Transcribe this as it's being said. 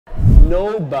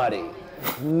Nobody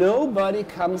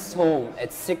comes home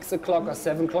at 6 o'clock or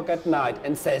 7 o'clock at night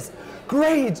and says,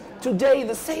 great, today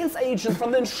the sales agent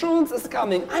from the insurance is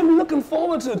coming. I'm looking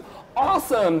forward to it.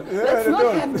 Awesome. Let's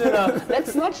not have dinner.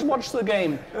 Let's not watch the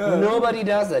game. Nobody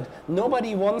does it.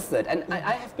 Nobody wants it. And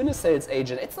I have been a sales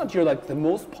agent. It's not like the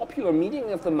most popular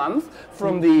meeting of the month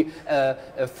from the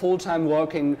full-time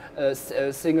working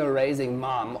single-raising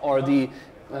mom or the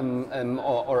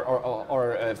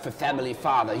for family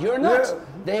father. You're not. Yeah.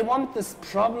 They want this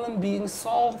problem being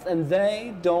solved, and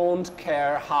they don't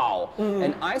care how.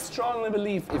 And I strongly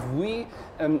believe if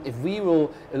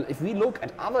we look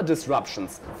at other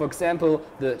disruptions, for example,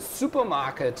 the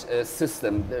supermarket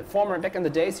system. Back in the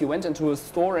days, you went into a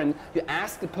store and you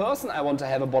asked the person, "I want to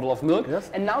have a bottle of milk,"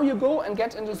 and now you go and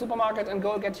get into the supermarket and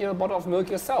go get your bottle of milk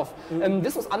yourself.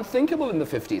 This was unthinkable in the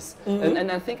 50s, and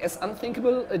I think as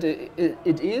unthinkable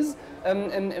it is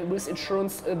with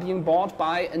insurance being bought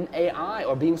by an AI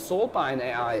or being sold by an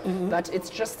AI. But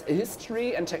it's just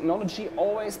history and technology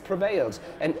always prevailed.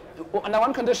 And under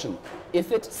one condition,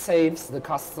 if it saves the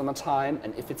customer time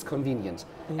and if it's convenient.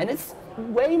 And it's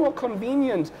way more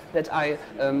convenient that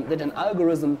that an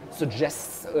algorithm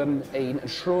suggests an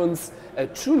insurance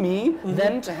to me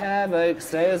than to have a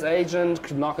sales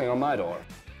agent knocking on my door.